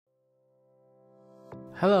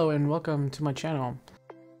Hello and welcome to my channel.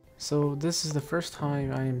 So this is the first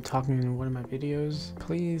time I am talking in one of my videos.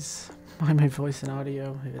 Please mind my voice and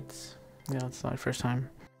audio if it's not my first time.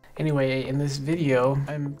 Anyway, in this video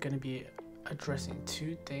I'm going to be addressing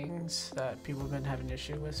two things that people have been having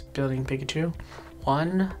issue with building Pikachu.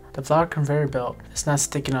 One, the flower conveyor belt. It's not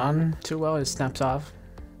sticking on too well, it snaps off.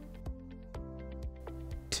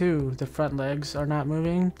 Two, the front legs are not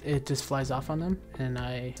moving, it just flies off on them, and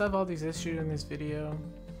I have all these issues in this video,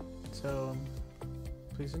 so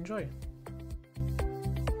please enjoy.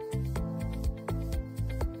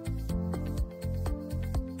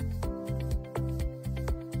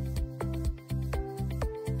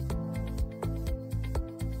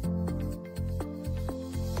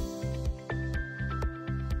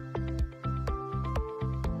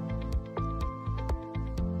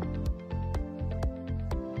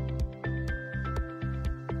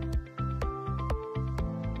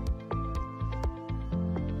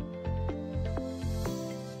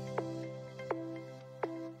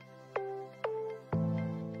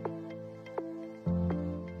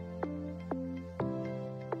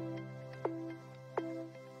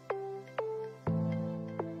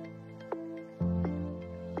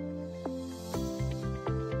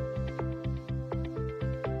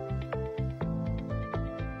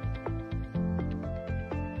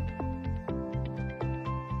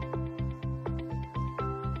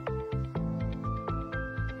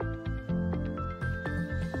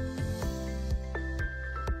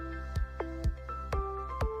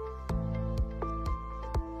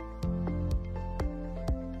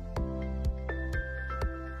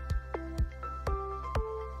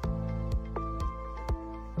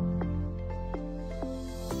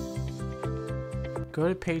 Go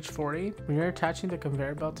to page 40. When you're attaching the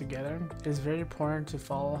conveyor belt together, it is very important to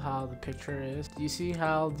follow how the picture is. You see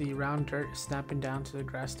how the round dirt is snapping down to the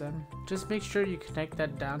grass stem? Just make sure you connect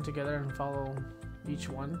that down together and follow each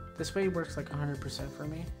one. This way it works like 100% for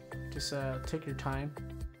me. Just take your time.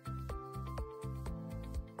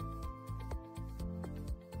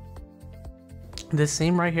 This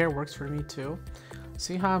seam right here works for me too.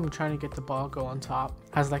 See how I'm trying to get the ball go on top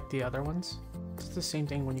as like the other ones? It's the same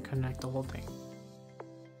thing when you connect the whole thing.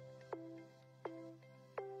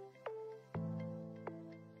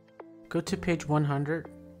 Go to page 100,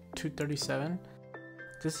 237.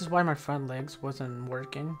 This is why my front legs wasn't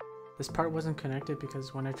working. This part wasn't connected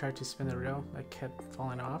because when I tried to spin the reel, it kept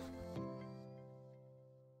falling off.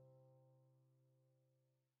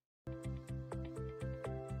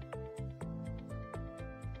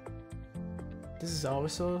 This is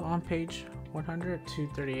also on page 100,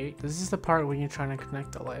 238. This is the part when you're trying to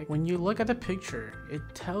connect the leg. When you look at the picture, it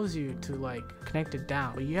tells you to like connect it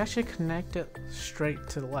down, but you actually connect it straight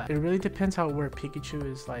to the left. It really depends on where Pikachu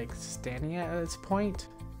is like standing at its point.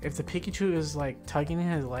 If the Pikachu is like tugging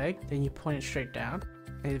his leg, then you point it straight down.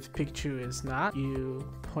 And if Pikachu is not, you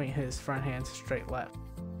point his front hand straight left.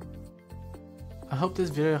 I hope this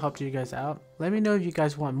video helped you guys out. Let me know if you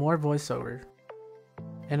guys want more voiceover.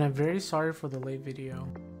 And I'm very sorry for the late video,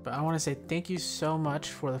 but I want to say thank you so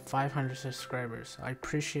much for the 500 subscribers. I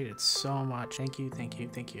appreciate it so much. Thank you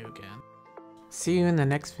again. See you in the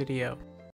next video.